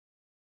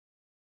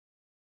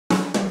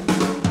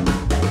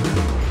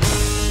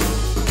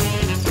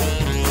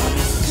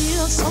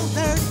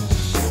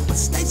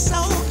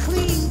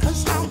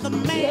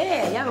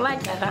I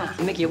like that,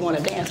 huh? Make you want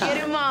to dance, huh?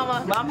 Get it,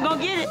 mama. Well, I'm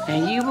gonna get it.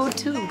 And you will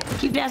too.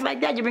 Keep dancing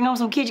like that, you bring home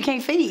some kids you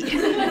can't feed.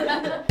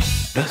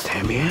 That's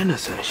Tammy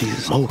Anderson.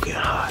 She's smoking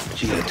hot.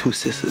 She got 2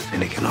 sisters,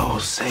 and they can all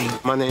sing.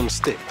 My name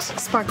is Stix.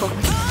 Sparkle.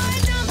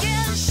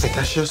 Hey,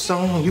 that's your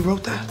song? You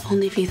wrote that?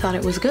 Only if you thought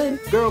it was good.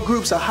 Girl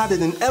groups are hotter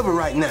than ever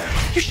right now.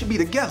 You should be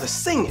together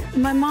singing.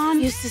 My mom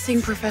used to sing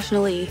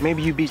professionally.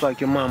 Maybe you be like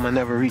your mama and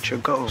never reach your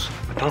goals,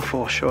 but don't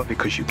fall short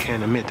because you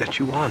can't admit that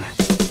you want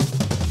it.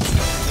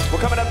 We're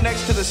coming up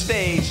next to the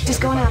stage.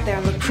 Just going out there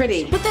and look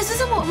pretty. But this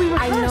isn't what we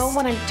rehearsed. I know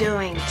what I'm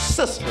doing.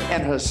 Sister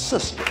and her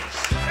sisters.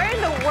 Where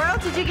in the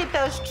world did you get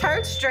those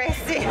church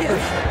dresses?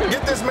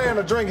 Get this man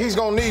a drink. He's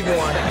gonna need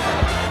one.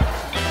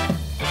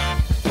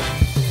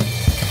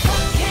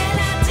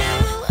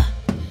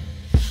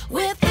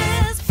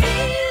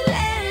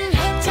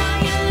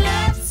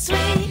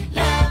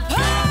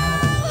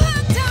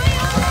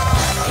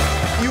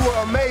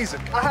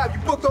 Amazing. I have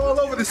you booked all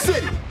over the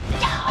city.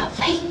 Y'all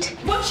late.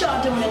 What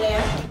y'all doing in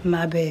there?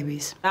 My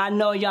babies. I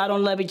know y'all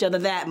don't love each other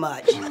that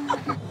much.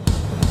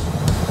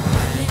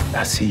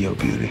 I see your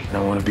beauty, and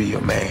I want to be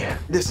your man.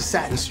 This is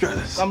Satin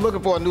Struthers. I'm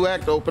looking for a new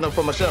act to open up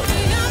for my show.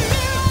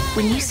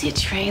 When you see a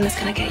train that's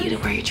gonna get you to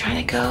where you're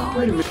trying to go,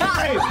 Wait a minute.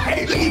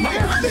 Hey, leave my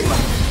everything.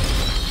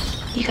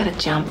 you gotta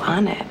jump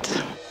on it.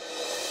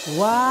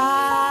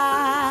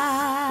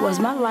 Why was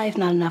my life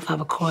not enough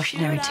of a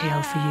cautionary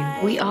tale for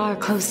you? We are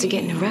close to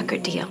getting a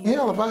record deal.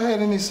 Hell, if I had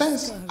any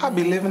sense, I'd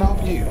be living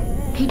off you.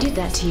 He did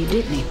that to you,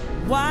 didn't he?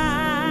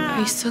 Why? Are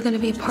you still gonna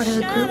be a part of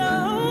the group?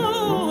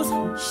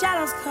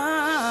 Shadows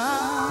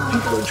come.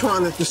 People are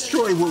trying to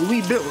destroy what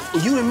we built.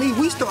 You and me,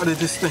 we started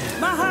this thing.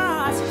 My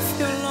heart's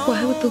still alone.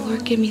 Why would the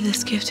Lord give me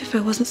this gift if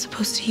I wasn't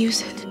supposed to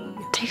use it?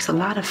 It takes a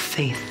lot of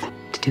faith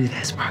to do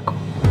that, Sparkle.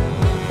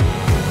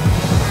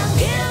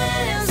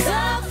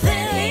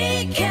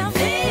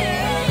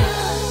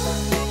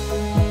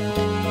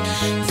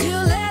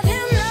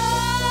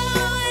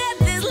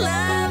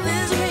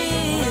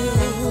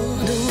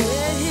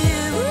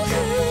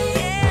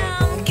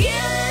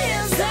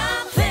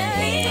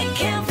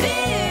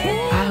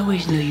 I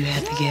always knew you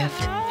had the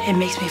gift. It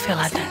makes me feel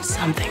I've done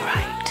something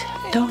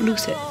right. Don't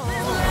lose it.